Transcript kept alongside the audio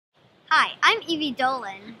Hi, I'm Evie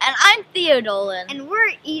Dolan. And I'm Theo Dolan. And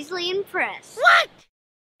we're easily impressed. What?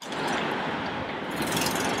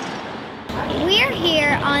 We're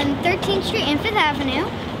here on 13th Street and 5th Avenue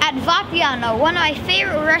at Vapiano, one of my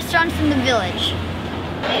favorite restaurants in the village.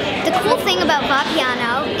 The cool thing about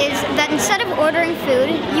Vapiano is that instead of ordering food,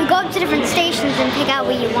 you go up to different stations and pick out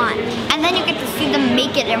what you want. And then you get to see them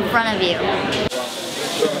make it in front of you.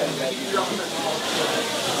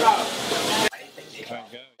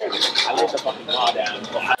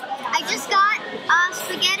 I just got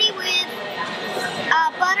spaghetti with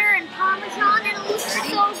butter and Parmesan, and it looks so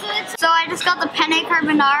good. So I just got the penne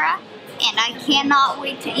carbonara, and I cannot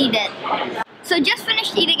wait to eat it. So just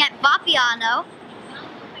finished eating at Vapiano,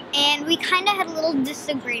 and we kind of had a little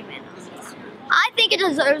disagreement. I think it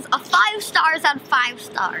deserves a 5 stars out of 5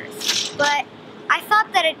 stars. But I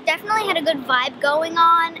thought that it definitely had a good vibe going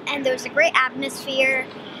on, and there was a great atmosphere.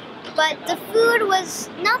 But the food was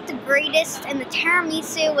not the greatest, and the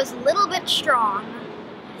tiramisu was a little bit strong.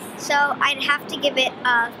 So I'd have to give it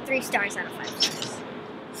 3 stars out of 5 stars.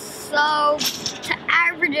 So to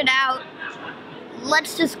average it out,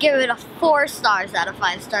 let's just give it a 4 stars out of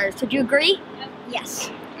 5 stars. Would you agree?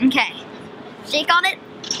 Yes. Okay. Shake on it.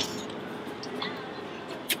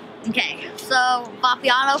 Okay, so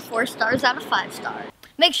Vapiano, 4 stars out of 5 stars.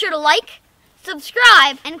 Make sure to like,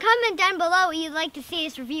 subscribe, and comment down below what you'd like to see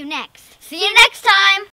us review next. See you next time!